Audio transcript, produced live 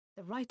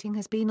The writing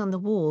has been on the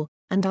wall,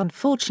 and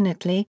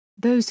unfortunately,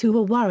 those who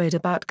were worried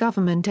about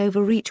government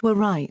overreach were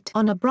right.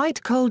 On a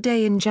bright cold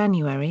day in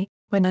January,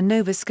 when a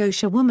Nova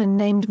Scotia woman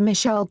named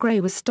Michelle Gray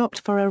was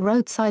stopped for a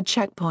roadside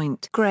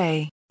checkpoint.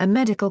 Gray, a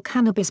medical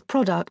cannabis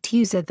product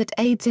user that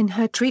aids in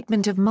her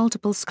treatment of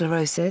multiple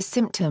sclerosis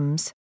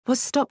symptoms, was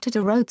stopped at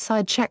a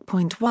roadside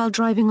checkpoint while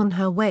driving on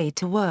her way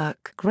to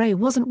work. Gray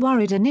wasn't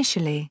worried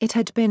initially. It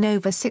had been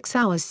over 6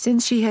 hours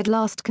since she had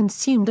last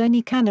consumed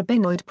any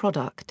cannabinoid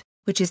product,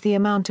 which is the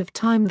amount of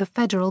time the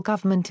federal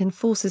government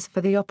enforces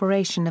for the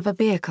operation of a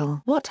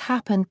vehicle. What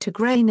happened to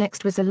Gray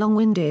next was a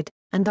long-winded,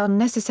 and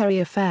unnecessary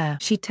affair.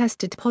 She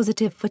tested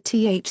positive for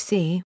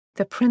THC,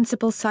 the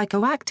principal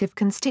psychoactive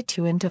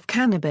constituent of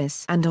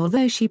cannabis. And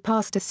although she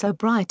passed a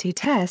sobriety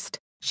test,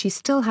 she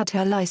still had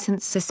her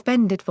license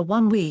suspended for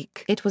 1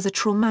 week. It was a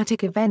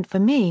traumatic event for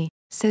me,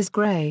 says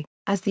Gray,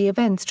 as the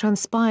events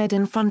transpired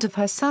in front of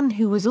her son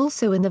who was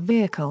also in the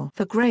vehicle.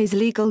 For Gray's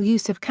legal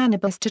use of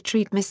cannabis to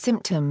treat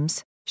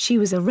symptoms, she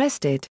was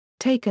arrested,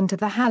 taken to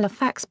the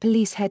Halifax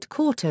Police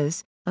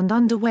Headquarters, and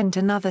underwent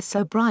another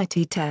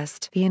sobriety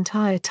test. The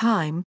entire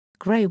time,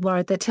 Gray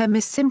worried that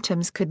her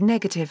symptoms could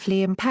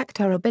negatively impact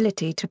her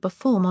ability to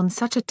perform on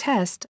such a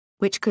test,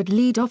 which could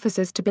lead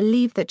officers to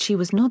believe that she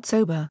was not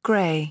sober.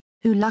 Gray,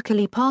 who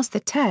luckily passed the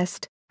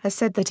test, has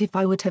said that if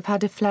I would have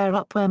had a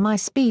flare-up where my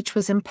speech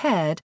was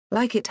impaired,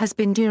 like it has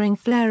been during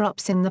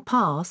flare-ups in the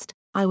past,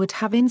 I would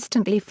have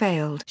instantly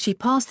failed. She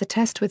passed the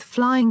test with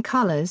flying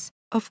colors.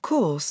 Of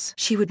course,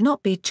 she would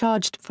not be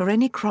charged for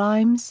any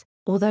crimes,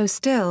 although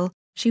still,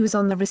 she was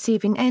on the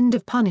receiving end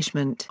of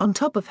punishment. On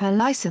top of her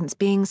license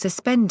being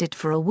suspended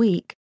for a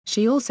week,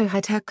 she also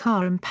had her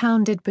car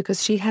impounded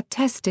because she had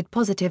tested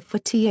positive for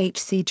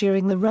THC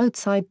during the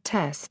roadside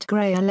test.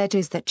 Gray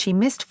alleges that she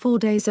missed 4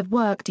 days of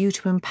work due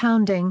to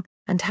impounding,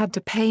 and had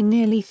to pay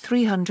nearly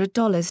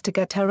 $300 to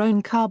get her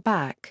own car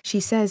back. She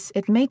says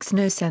it makes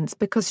no sense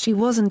because she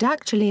wasn't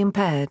actually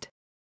impaired.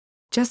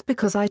 Just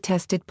because I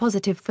tested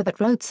positive for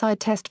that roadside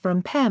test for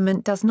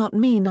impairment does not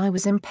mean I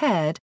was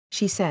impaired,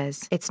 she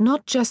says. It's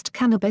not just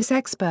cannabis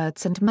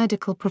experts and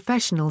medical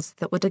professionals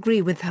that would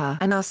agree with her.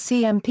 An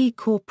RCMP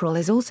corporal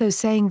is also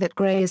saying that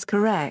Gray is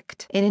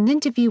correct. In an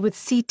interview with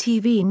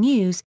CTV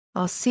News,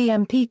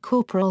 RCMP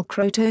Corporal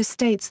Croteau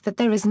states that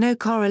there is no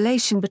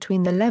correlation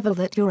between the level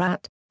that you're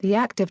at, the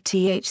active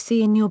THC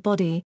in your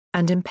body,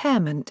 and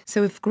impairment.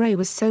 So if Gray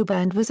was sober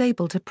and was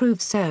able to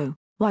prove so,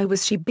 why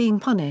was she being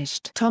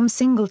punished? Tom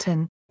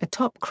Singleton, a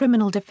top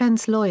criminal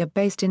defense lawyer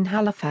based in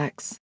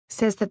Halifax,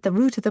 says that the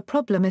root of the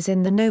problem is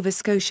in the Nova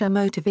Scotia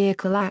Motor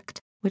Vehicle Act,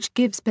 which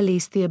gives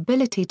police the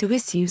ability to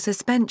issue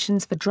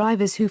suspensions for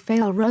drivers who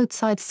fail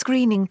roadside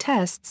screening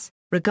tests,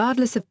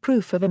 regardless of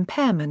proof of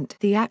impairment.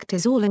 The act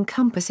is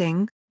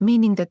all-encompassing,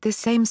 meaning that this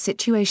same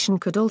situation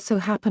could also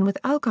happen with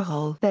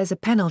alcohol. There's a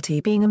penalty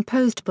being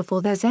imposed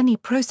before there's any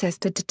process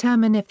to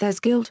determine if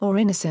there's guilt or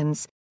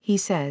innocence, he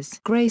says.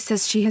 Gray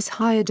says she has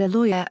hired a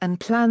lawyer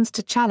and plans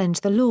to challenge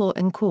the law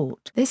in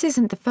court. This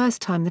isn't the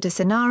first time that a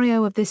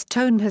scenario of this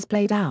tone has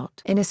played out.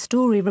 In a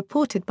story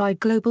reported by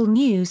Global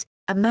News,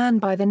 a man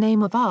by the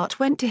name of Art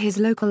went to his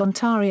local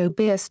Ontario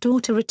beer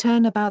store to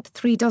return about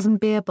 3 dozen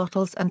beer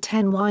bottles and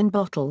 10 wine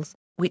bottles,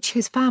 which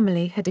his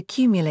family had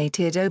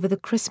accumulated over the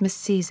Christmas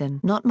season.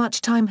 Not much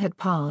time had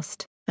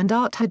passed, and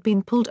Art had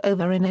been pulled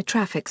over in a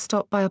traffic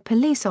stop by a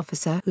police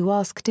officer who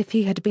asked if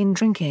he had been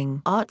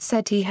drinking. Art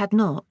said he had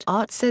not.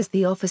 Art says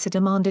the officer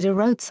demanded a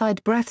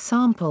roadside breath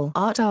sample.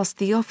 Art asked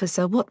the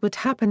officer what would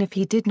happen if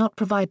he did not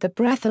provide the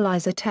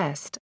breathalyzer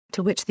test,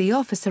 to which the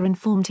officer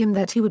informed him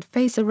that he would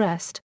face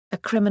arrest, a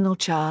criminal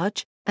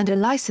charge, and a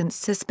license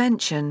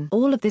suspension.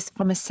 All of this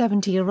from a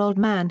 70-year-old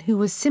man who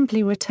was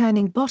simply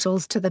returning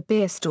bottles to the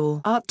beer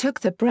store. Art took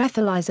the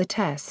breathalyzer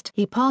test.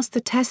 He passed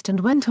the test and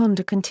went on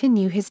to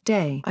continue his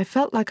day. I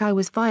felt like I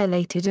was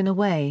violated in a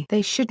way.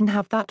 They shouldn't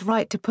have that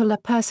right to pull a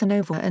person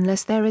over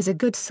unless there is a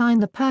good sign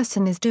the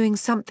person is doing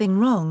something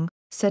wrong,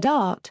 said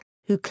Art,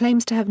 who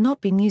claims to have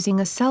not been using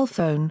a cell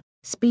phone,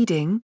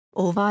 speeding,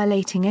 or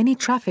violating any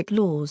traffic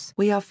laws.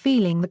 We are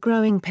feeling the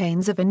growing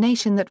pains of a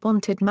nation that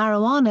wanted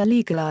marijuana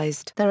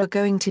legalized. There are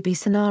going to be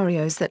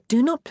scenarios that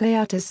do not play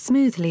out as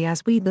smoothly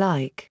as we'd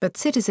like. But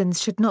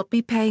citizens should not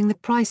be paying the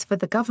price for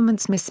the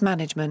government's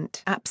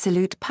mismanagement.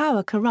 Absolute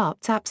power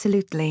corrupts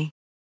absolutely.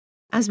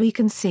 As we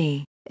can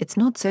see, it's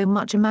not so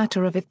much a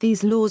matter of if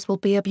these laws will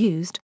be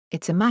abused,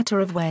 it's a matter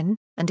of when,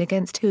 and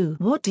against who.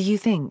 What do you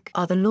think?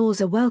 Are the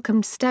laws a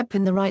welcomed step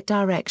in the right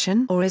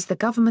direction? Or is the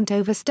government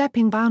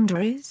overstepping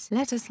boundaries?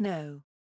 Let us know.